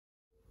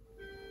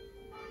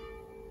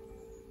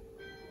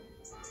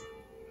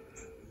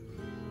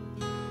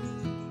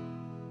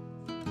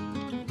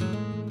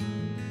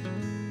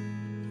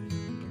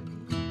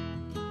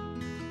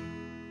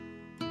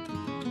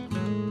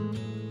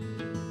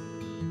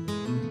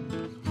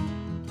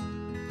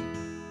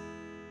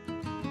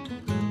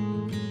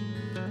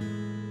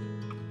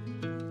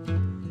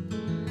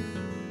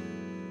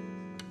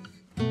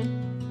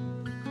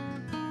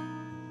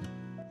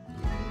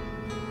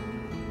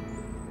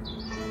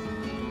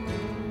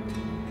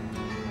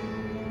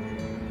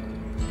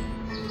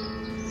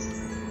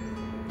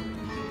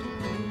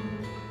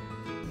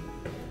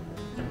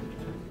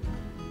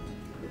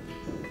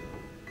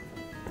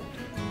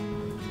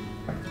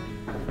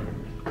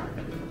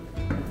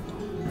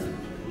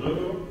Bonjour.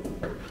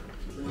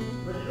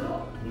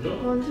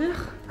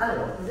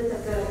 Alors, vous êtes à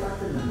quel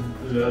appartement?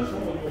 La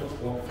chambre numéro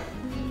 3.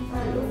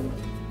 Alors,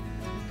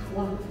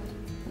 3.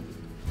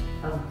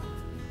 Ah.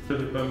 Ça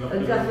fait pas marqué. Un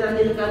café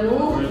americano,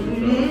 Oui, du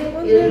c'est lait ça.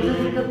 et un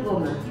café de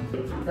pomme.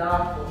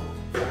 D'accord.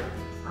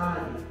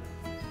 Allez.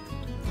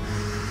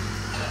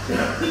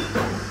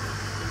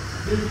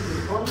 Deux de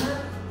pomme.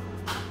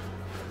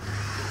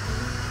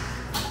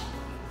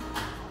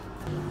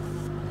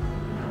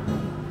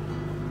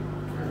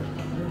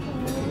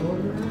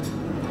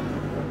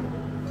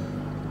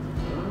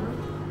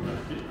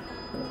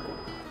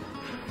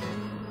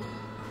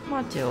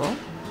 맞죠?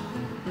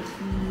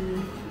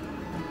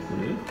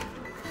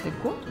 c'est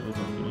quoi?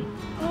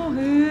あ、へ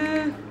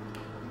え。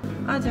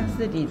あ、じゃあシ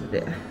リーズ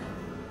で。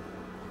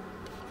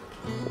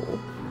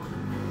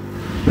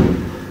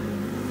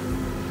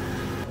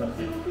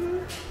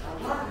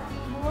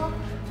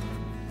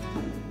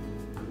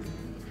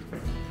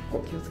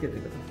気をつけて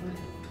ください。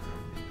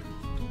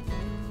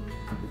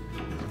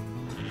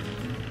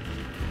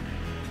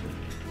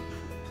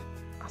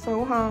朝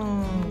ごは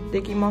ん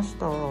できまし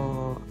た。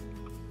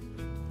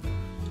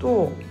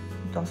と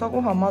朝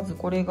ごはんまず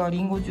これが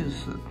リンゴジュー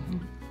ス。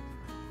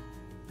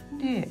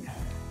で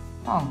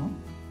パ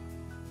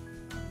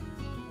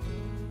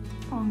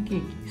ンケ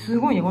ーキす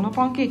ごいね、この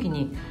パンケーキ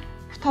に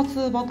2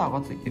つバターが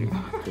ついてる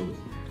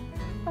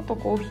あと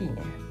コーヒー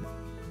ね。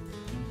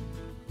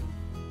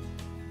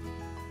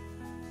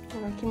い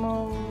ただき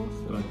ます。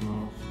いただきま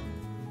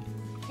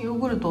す。ヨー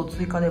グルトを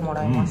追加でも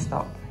らいまし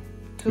た、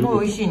す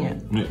ごい美味しい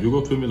ね。ね、ヨ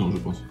ガ風メロン、je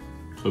pense。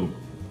最後。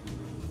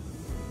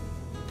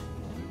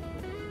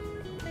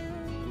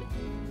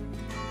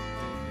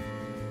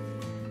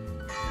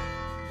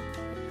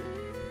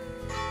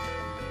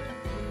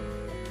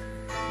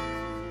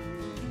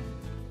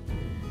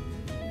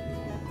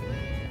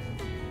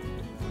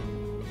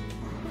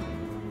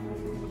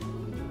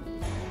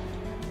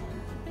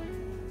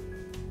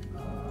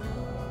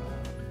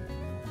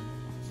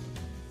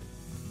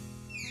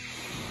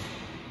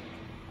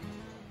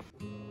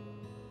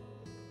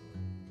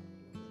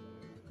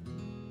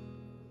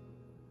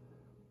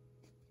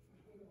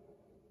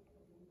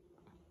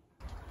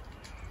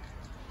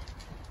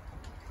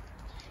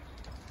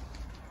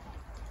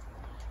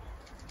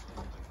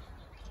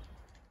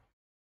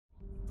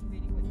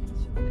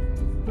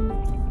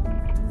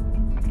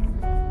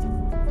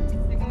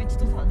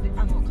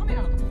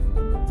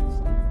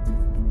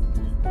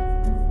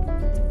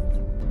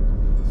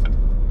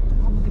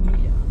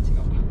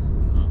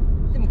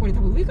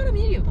上から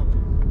見えるよ多分。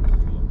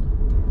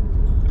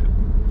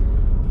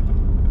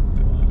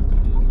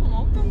あと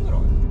何分ぐらい？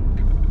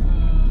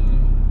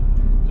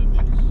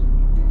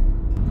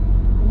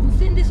温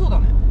泉出そうだ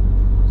ね。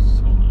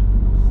そうね。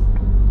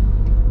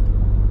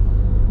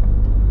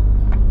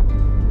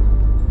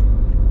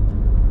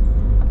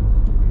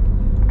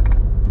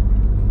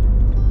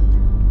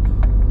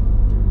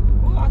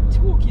うわ、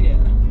超綺麗。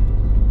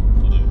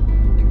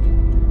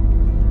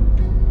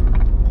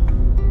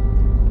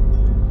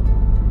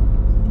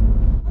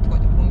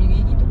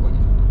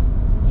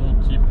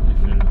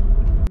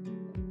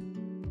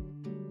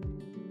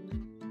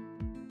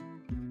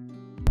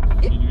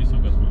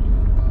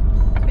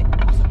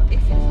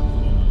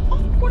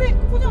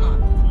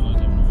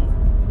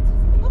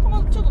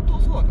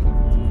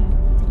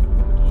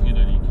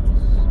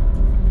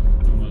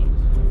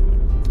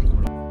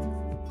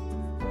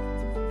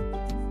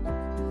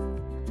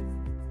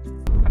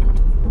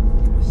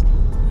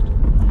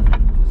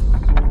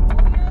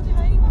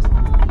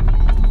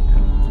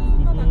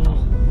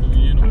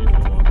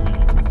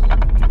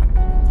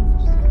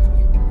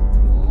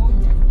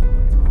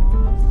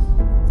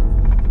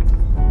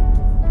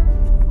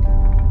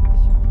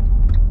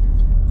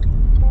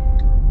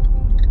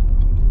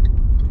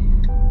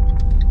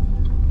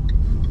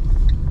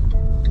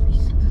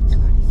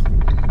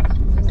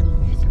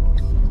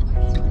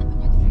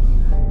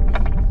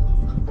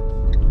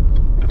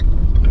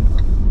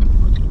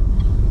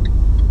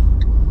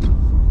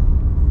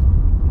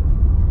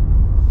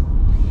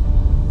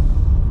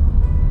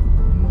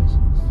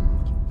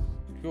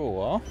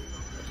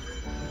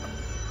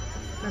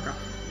なんか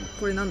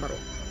これなんだろ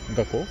う。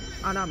学校？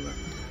アラーム。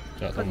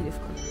じゃあ鍵です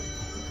かね。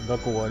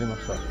学校終わりま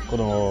した。子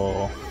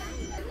供。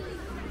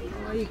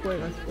可愛い声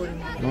が聞こえ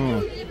ま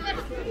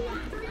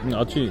す。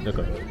あっちだ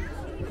から。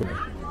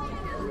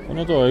こ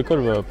の後はエコー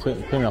ルはプレ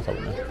ミアサ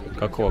ブね。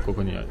学校はこ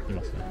こにいます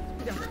ね。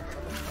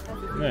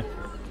ね。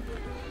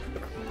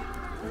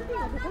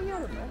ここにあ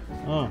る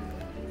の？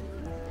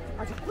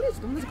あ、じゃあコレージ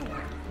と同じかもね。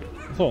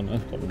そう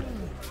ね、多分。こ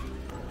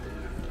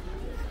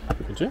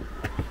っち？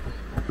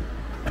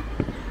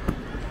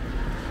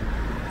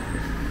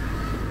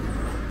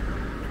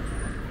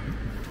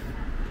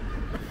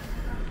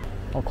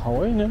あ、可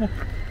愛いね。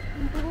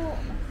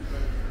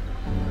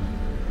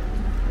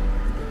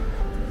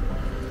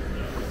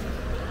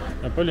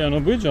やっぱり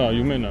ブイジは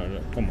有名な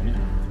かもね。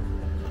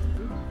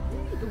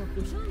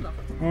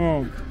う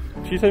ん、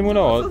小さい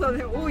村は。そうだ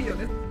ね、多いよ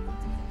ね。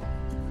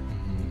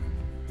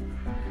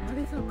あ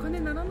れさ、お金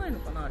ならないの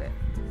かな、あれ。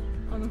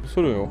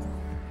それよ。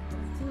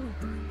そう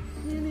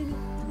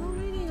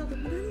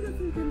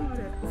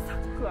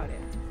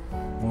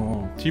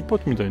ティーポッ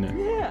トみたいね。ね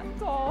え、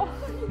かわい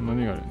い。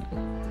何があるね。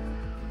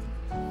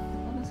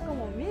しか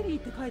もメリー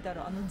って書いてあ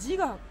る字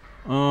が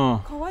うん。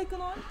可愛く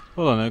ない？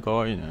そうだね、可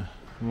愛いね。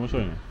面白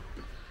いね。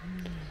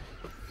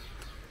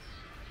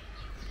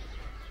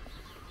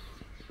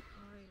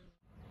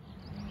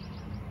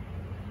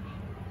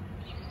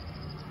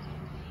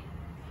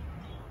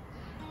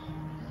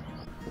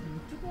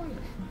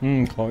う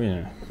ん、可愛い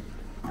ね。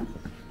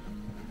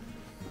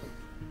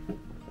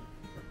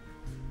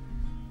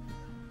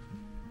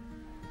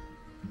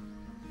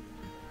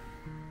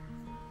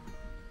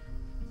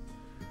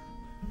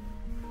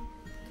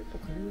ちょっと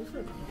金のそ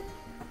うか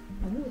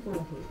な。もうこの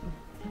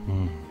う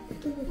ん。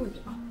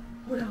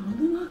これマ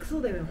ークそ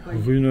うだよやっぱ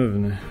り。冬の夜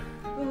ね。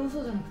うん、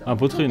そうじゃなくて。あ、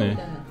ポトリね。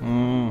う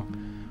ん。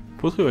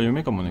ポトリは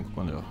夢かもね、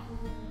ここでは。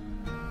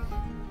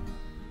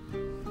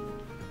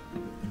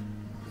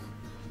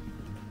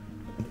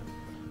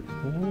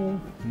おお、面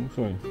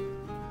白い。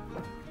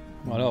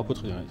あれはポ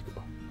トリじゃないですけ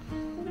ど。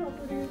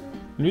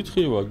ルト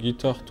リはギ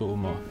ターと、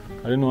まあ、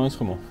あれのインス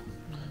トゥルメ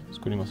ン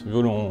作ります。ビ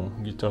ョロ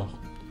ン、ギター。こ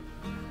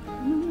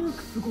のマー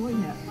クすごい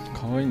ね。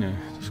可愛いね、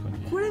確か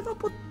に。これが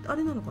あ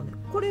れなのかね。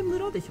これ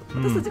村でしょ。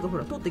私たちがほ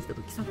ら通ってきた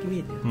時さっき見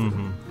えたや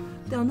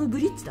つ。でブ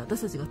リッジで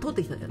私たちが通っ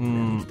てきたやつ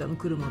ね。来た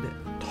車で。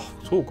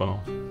そうかな。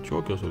違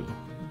う気がする。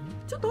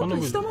ちょっと後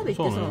で下まで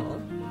行ってさ。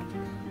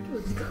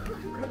今日時間あるか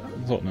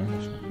ら。そうね、確か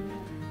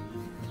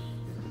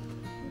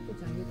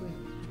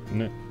に。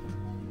ね。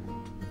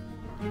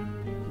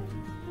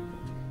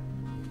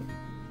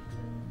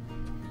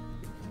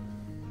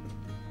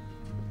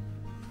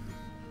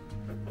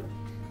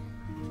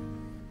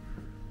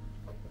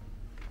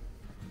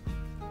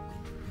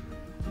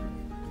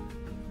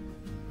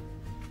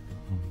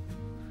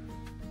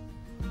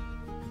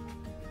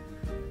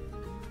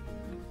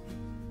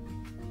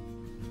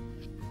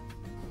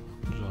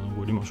じゃあ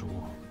登りましょう。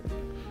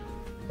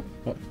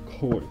あ、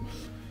川ありま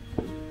す。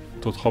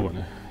と川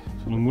ね。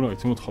その村はい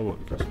つも川ある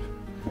気がする。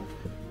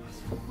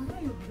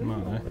まあ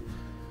ね。は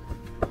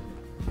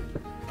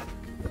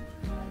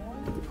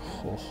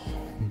あ、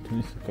本当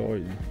に可愛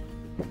いね。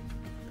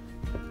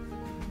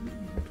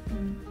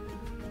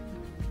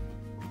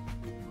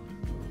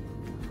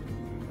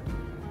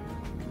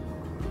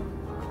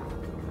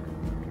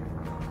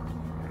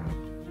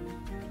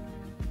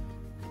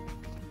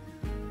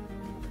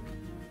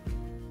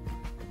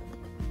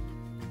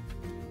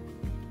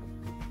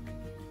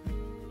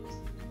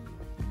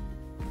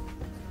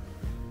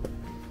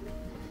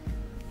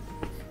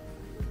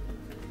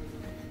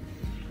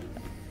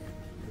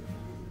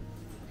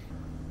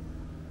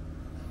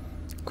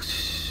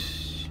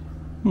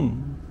う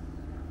ん。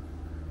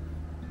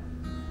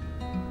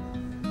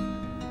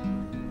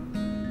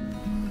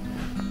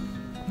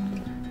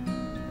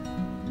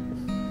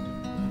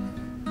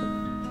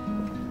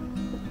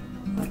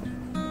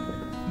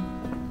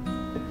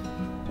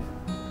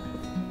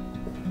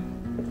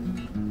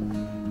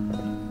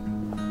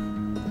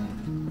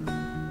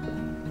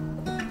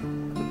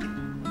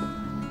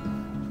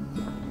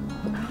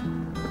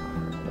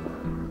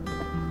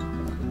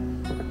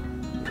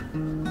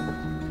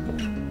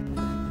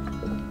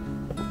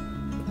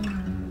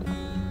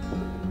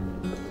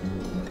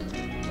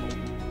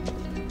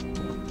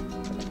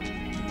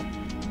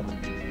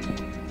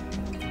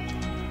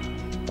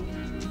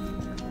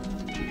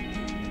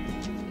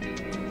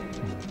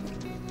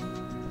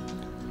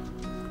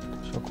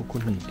私はここ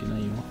に行けな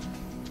いよ。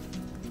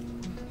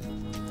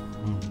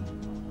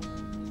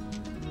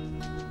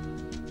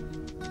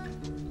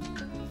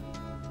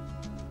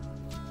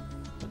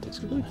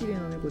すごい綺麗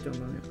な猫ちゃんだ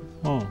ね。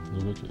ああ、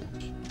すごい綺麗。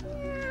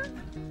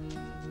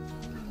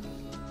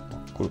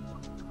これ。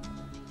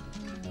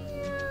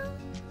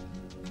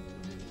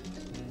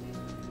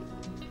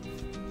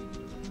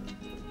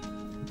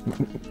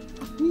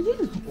逃げ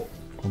るとこ。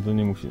本当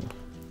に無口だ。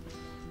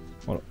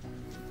あら。こ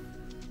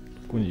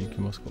こに行き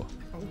ますか。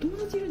あ、お友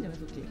達いるんじゃない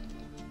そっち。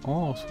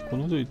ああ、そこ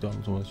のぞいた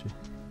友達。あ、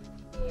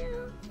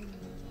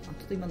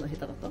ちょっと今の下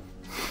手だった。あ、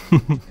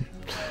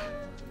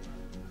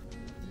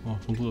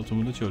本当だ、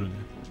友達あるね。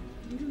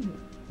いるの。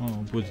ああ、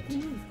覚えてた。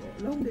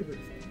ランデブーで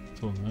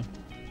すか。そうね。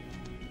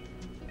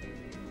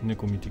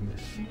猫ミーティングで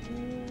す。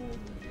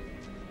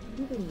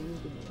どこにいる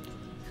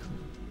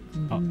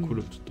あ、こ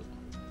れちょっ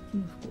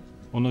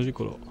と。同じ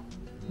から。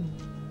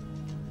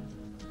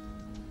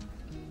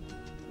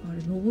あ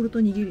れ登ると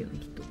逃げるよね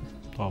きっと。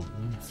多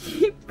分ね。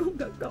尻尾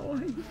が可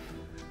愛い。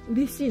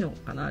嬉しいの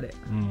かなあれ。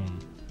うん。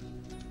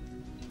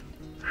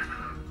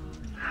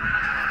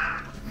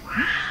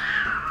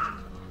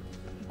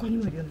他に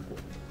もいるよ猫。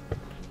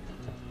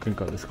喧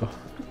嘩ですか。ど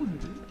こにいる？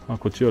あ、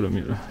こっちから見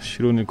る。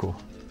白猫。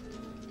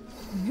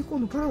猫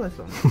のパラダイス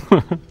だね。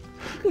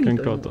喧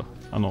嘩あった。フ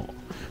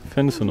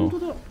ェンスの。本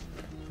当だ。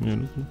見え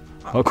る？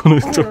あ、この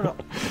人。あらら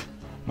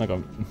なんか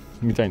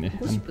見たいね。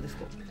ゴシップです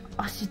か。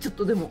足ちょっ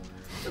とでも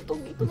ちょっと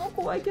ギトの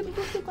怖いけど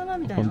どうしようかな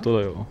みたいな。本当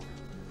だよ。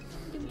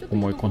でもちょっと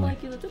人怖い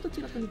けどちょっと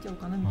違って見ちゃおう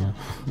かなみたいな。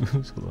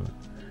そうだね。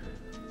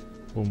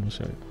面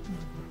白い。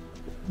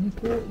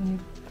猫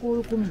コ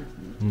ミュニテ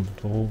ィ。うん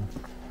と。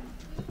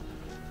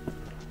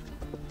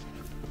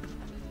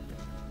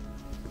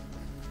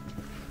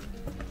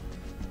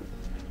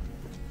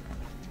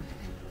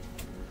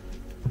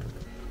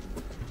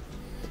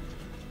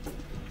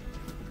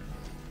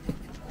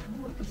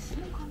石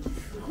の感じ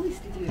すごい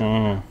素敵だう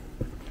よ。ん。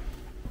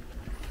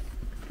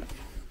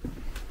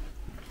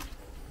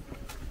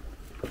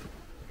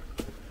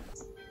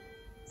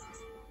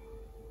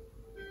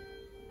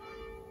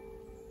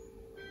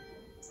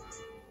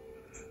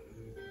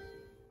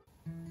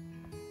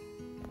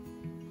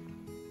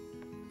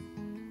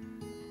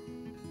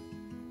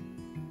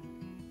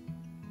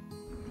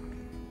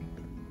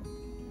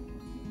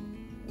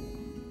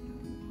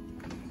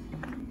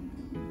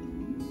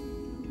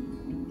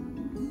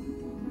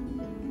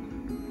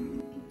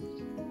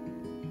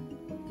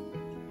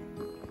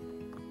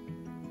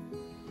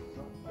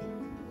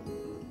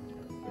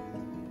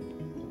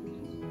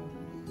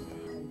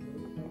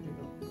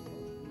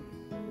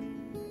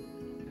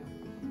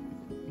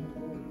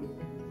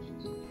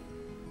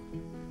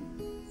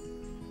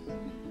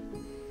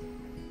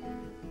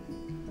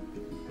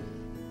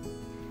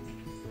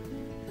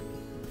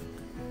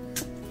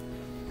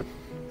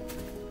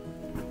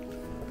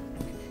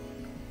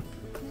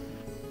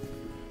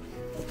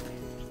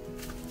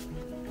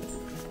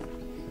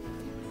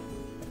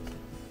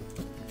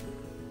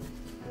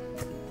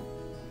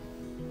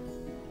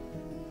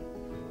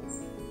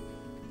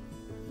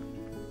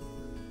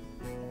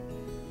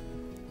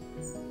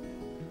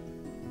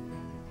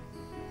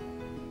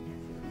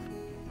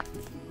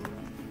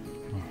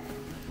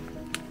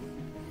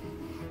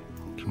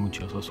気持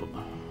ちよさそう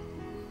だ。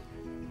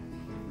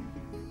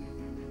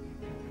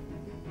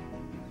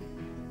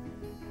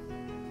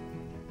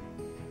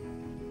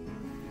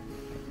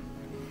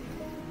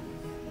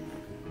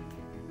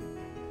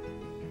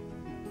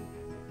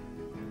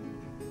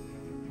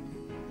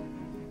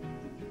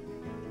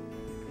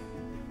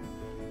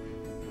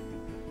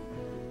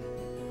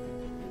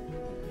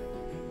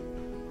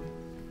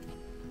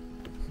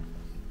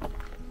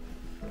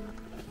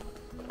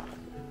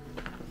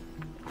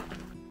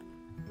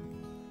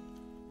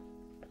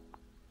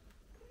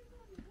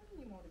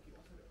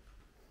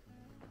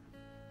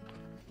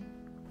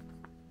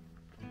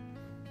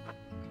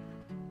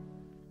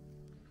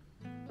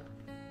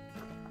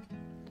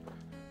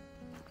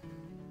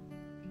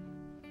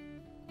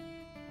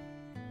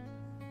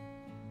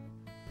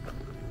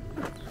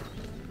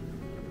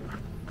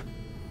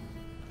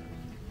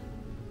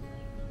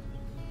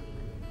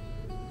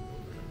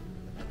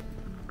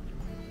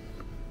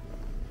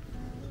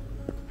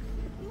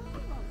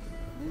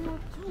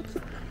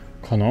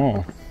かな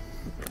あ、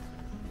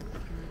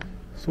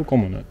そうか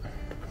もね。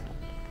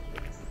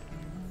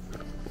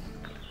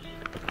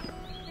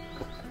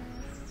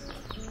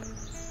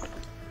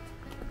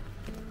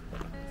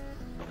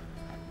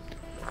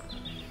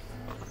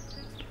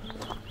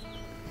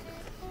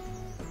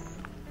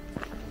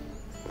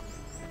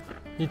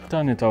一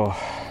旦寝たわ。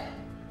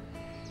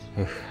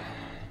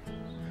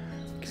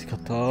きつかっ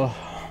た。あ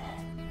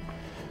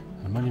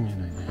まり見え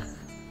ないね。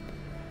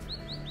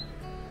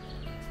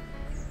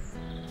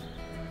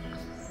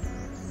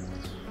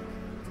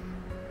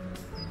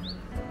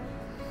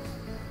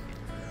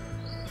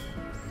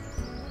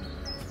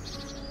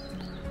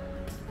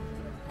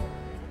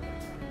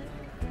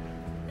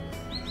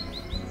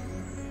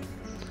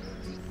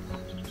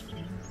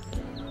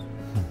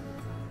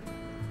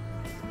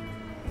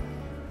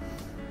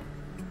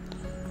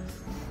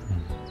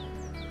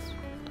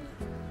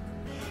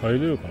入れ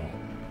るかな。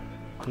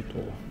ちょっと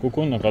こ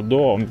この中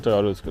ドアみたい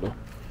あるんですけど、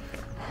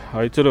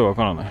開いてるわ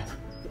からない。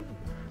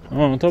多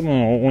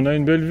分オンライ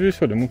ンベルビュー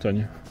ショーでもた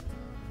に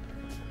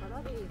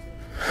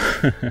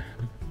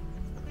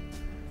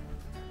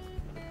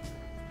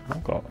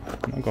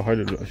なんか入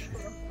れるらし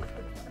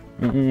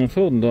い。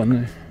そうだ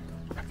ね。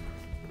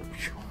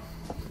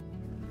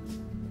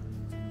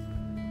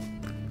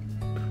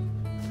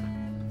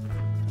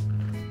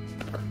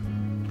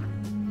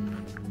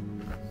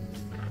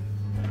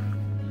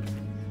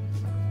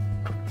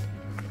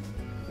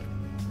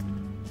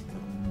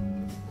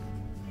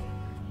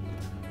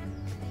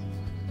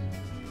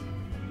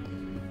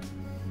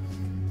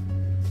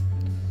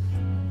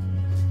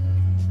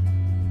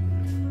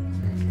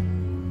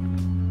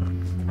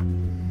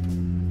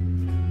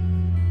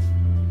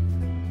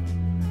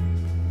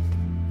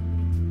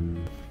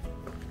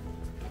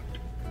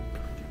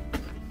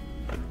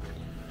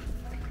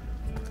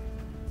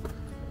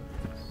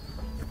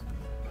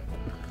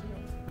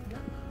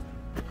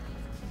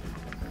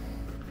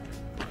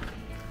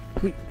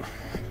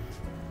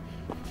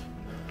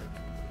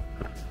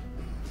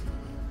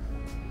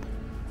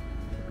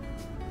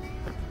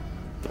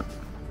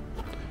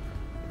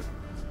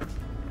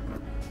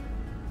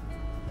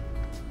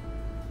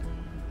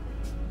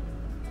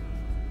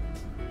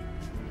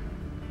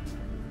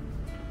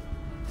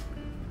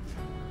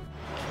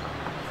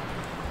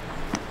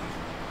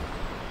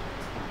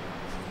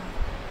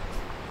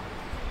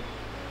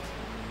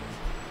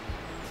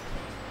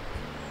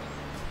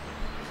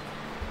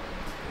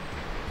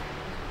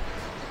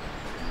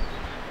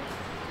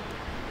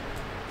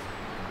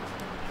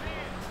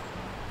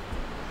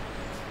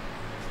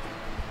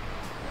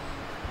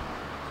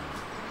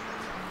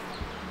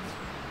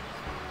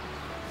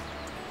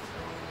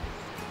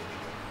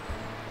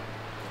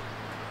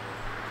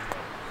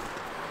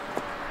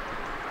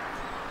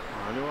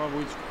あれは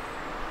ボイチか。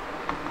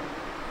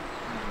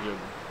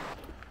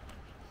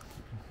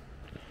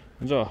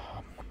じゃあ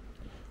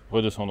こ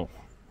れでその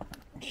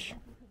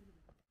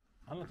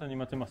あなたに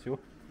待ってますよ。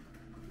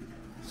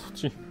そっ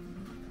ち。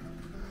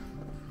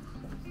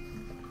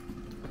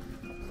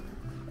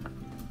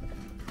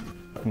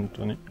本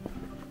当に。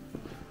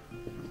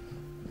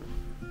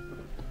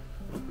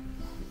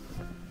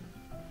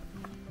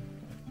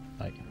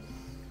はい。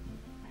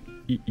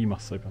いま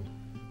す、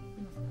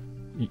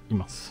い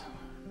ます。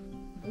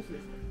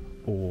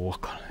おお、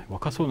若い。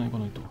若そうね、こ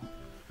の人。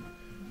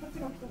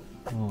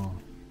うん。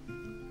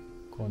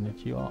こんに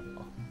ちは。あ、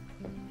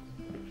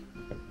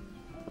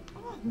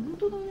本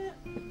当だね。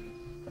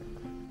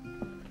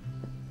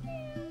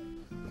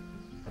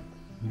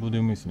どう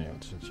でもいいですね、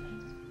私たち。も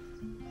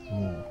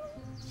う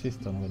シス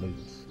ターの方が大丈夫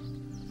です。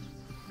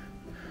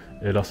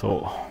偉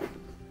そ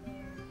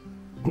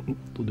う。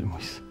どうでもいい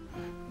です。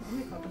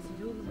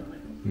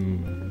う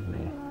ん。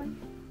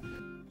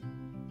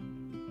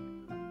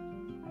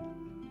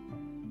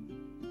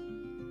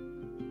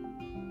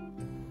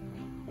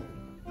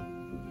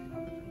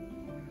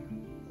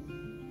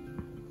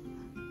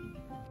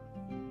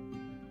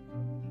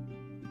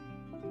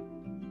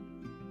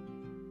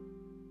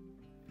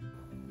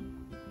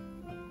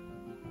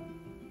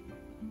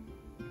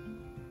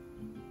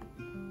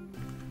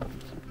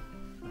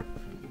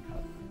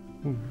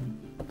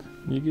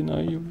逃げな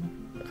いよ。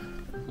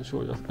私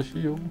は優し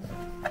いよ。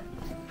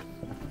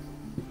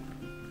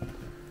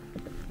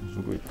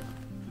すごい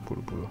プ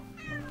ルプル。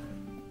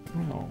す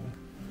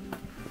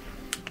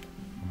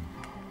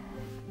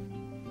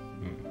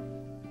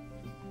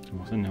い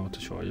ませんね、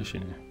私は怪しい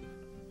ね。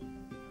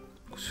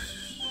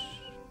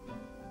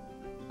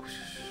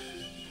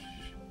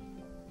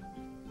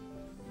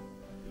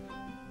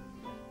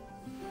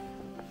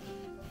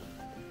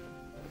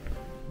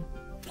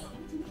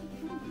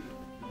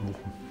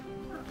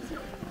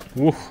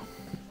おお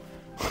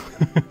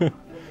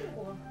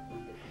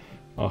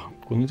あ、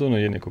この人の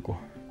家ね、ここ。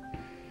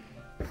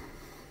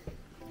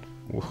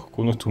お、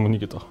この人も逃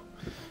げた。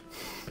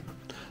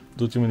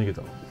どっちも逃げ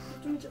た。ど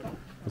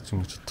っち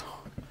もちょっと。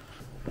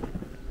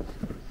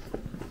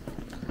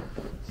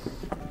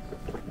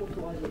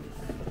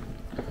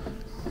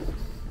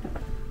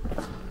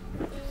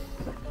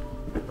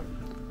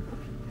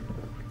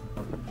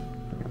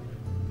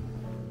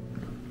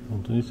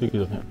本当に素敵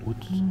だね。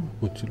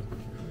落ちる。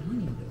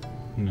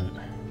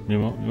ね、見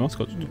ます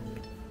か、ちょっと。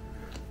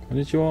こん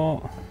にちは。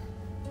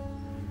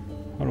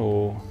ハロ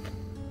ー。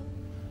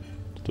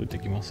ちょっと行って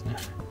きますね。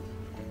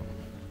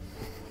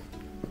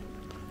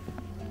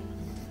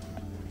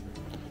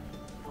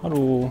ハロ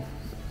ー。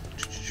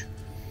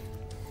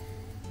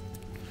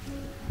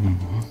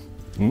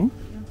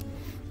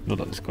どう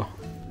だですか。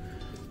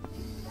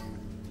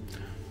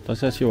私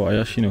たちは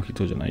怪しいの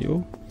人じゃない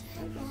よ。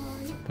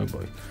バイ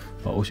バイ。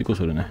あ、おしっこ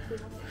するね。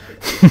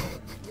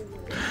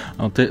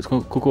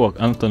ここは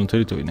あなたのテ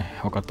リトリーね。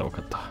分かった。無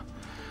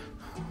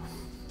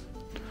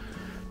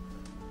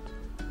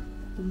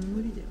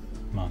理だよ。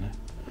まあね。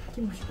行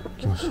きましょう。行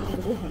きましょう。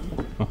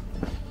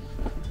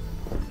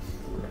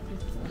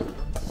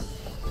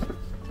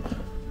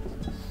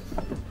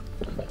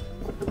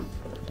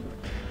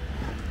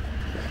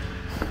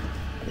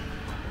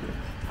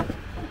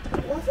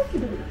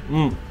う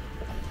ん。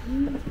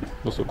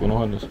どうする、この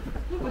辺です。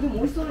なんかでも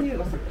美味しそうな匂い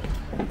がする。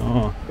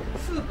ああ。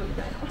スープみ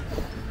たいな。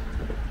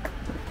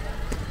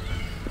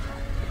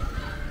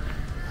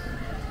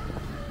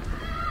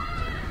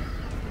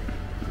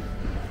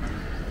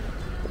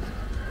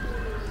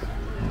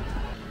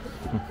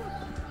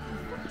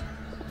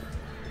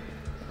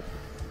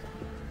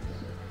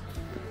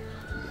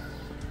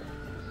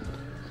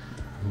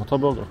また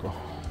バーガーか。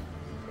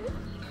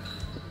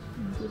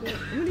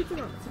オムレツ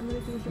なんです。オムレ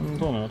ツにしよう。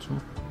そうね、私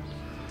も。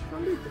サ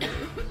ンドイッチだよ。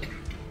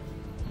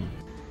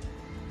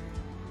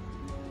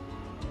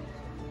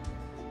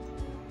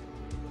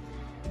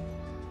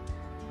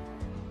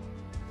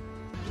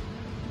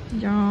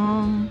じゃー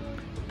ん。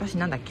私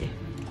なんだっけ。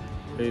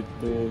tu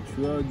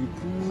as du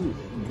coup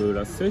de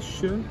la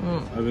sèche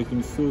avec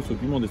une sauce au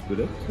piment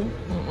d'Espelette,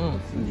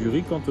 du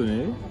riz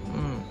cantonais,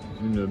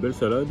 une belle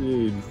salade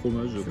et du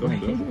fromage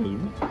camembert, je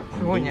présume.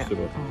 C'est bon, c'est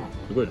bon.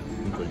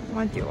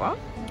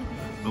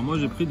 Alors moi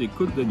j'ai pris des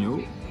côtes d'agneau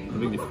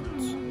avec des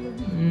frites.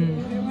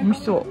 美味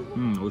しそう。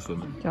美味しそう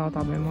ね。じゃあ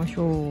食べまし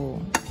ょ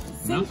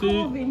う。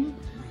Merci.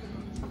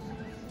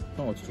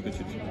 Non, tu te fais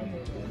chier.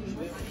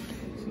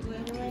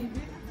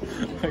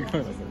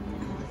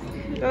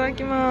 いただ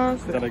きま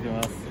す。いただき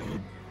ます。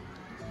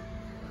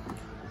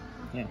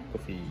ね、コ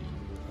ーヒー。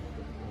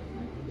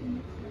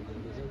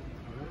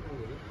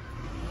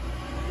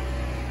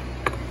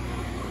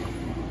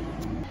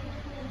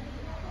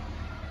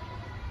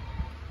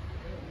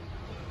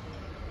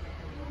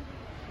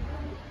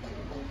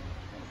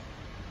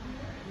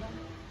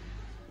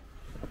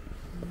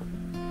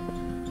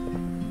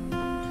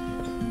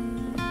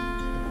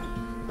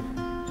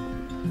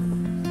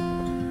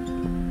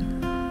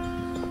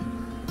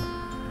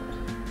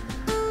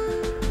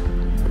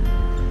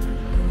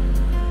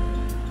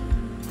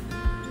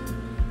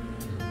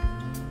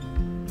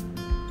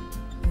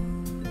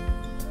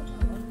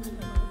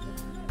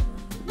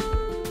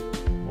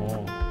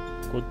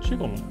っち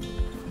かも。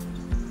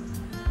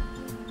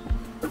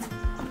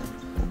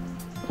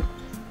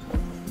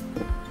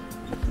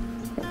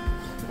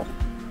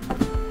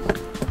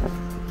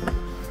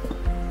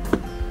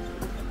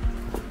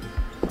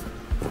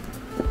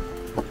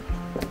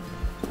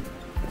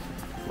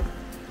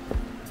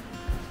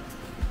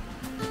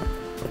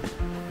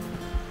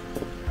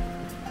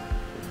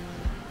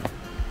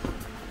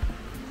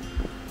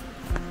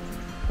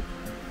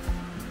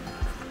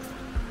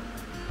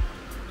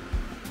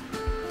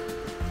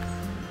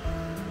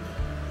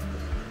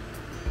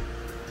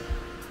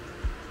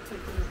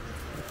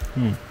う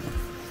ん、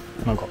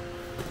なんか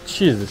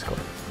チーズですか。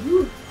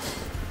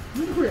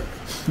何これ。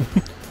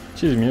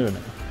チーズ見えるよ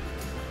ね。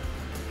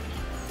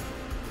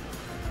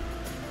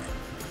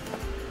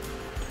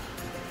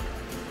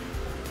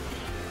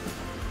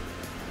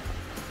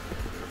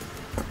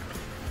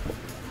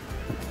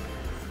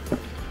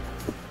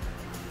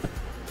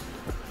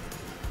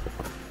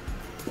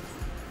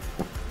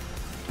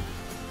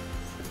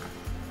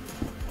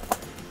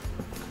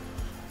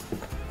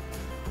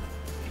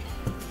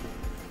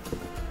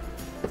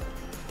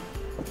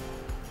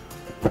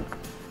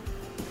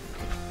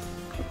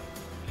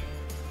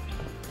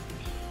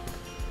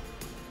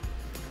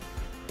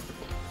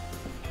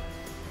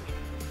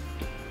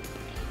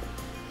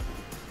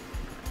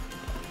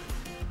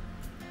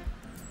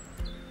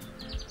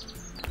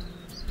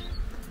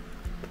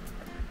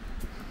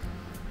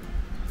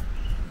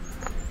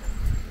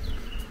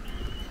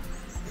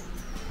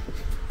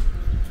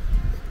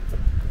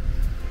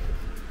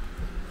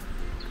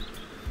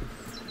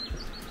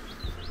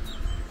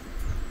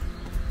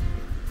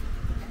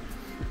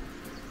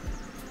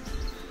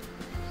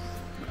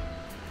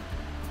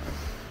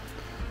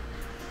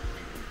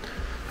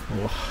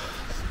うわ、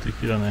素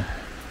敵だね。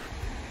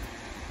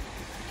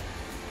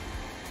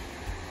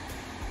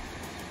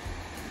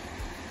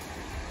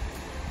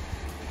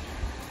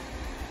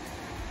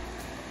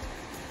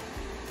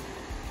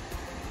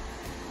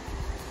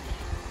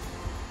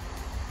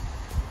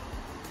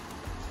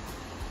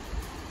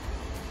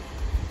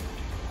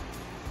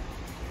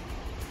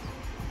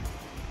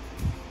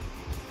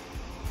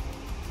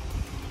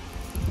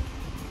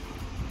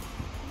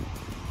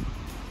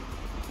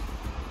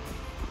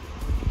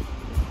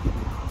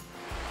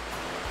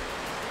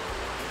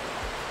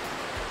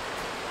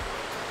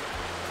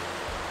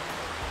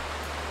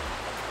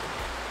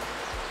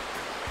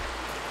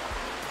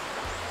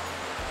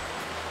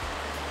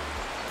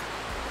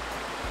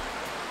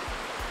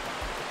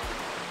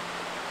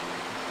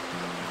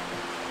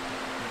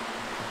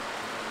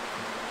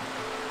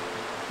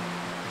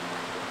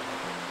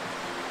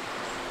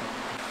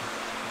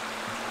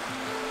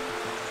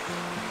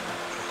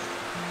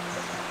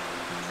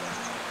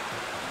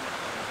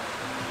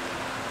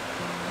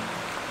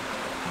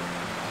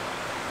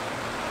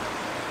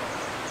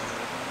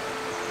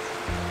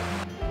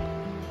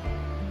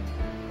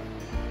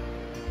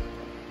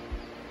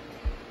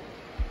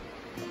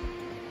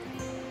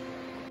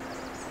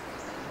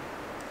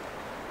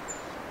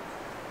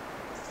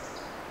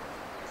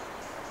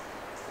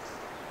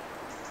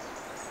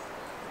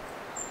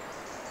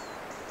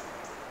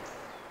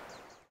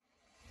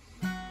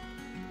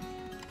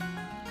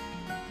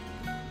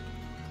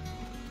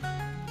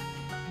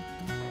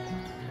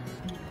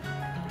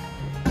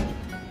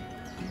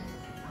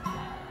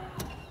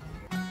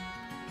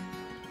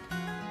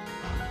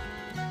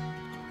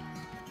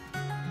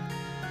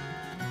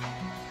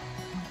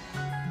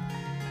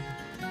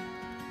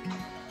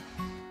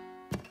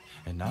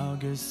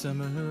August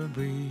summer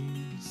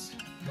breeze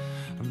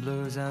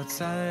blows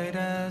outside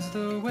as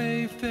the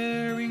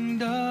wayfaring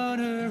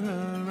daughter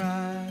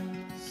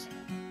arrives.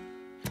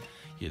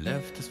 You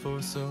left us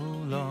for so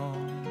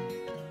long,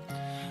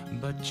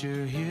 but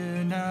you're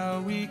here now.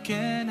 We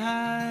can't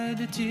hide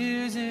the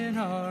tears in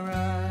our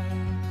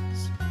eyes.